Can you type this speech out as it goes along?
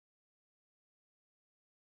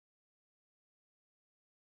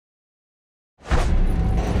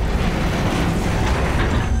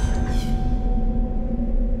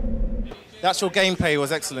the actual gameplay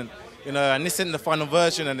was excellent, you know, and this isn't the final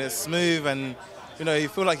version, and it's smooth, and you know, you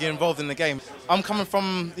feel like you're involved in the game. I'm coming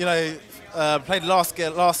from, you know, played last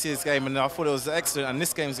year's game, and I thought it was excellent, and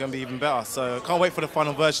this game is going to be even better. So I can't wait for the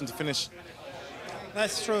final version to finish.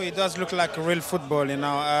 That's true. It does look like real football, you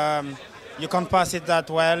know. You can't pass it that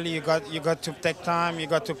well. You got to take time. You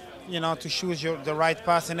got to, you know, to choose the right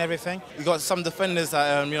pass and everything. You got some defenders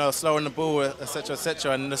that you know, are slower on the ball,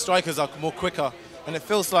 etc., and the strikers are more quicker. And it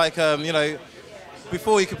feels like you know,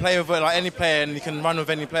 before you could play with like any player and you can run with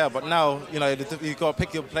any player, but now, you know, you've got to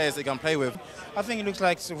pick your players that you can play with. I think it looks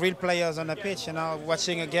like real players on the pitch. You know,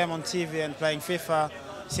 watching a game on TV and playing FIFA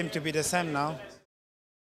seem to be the same now.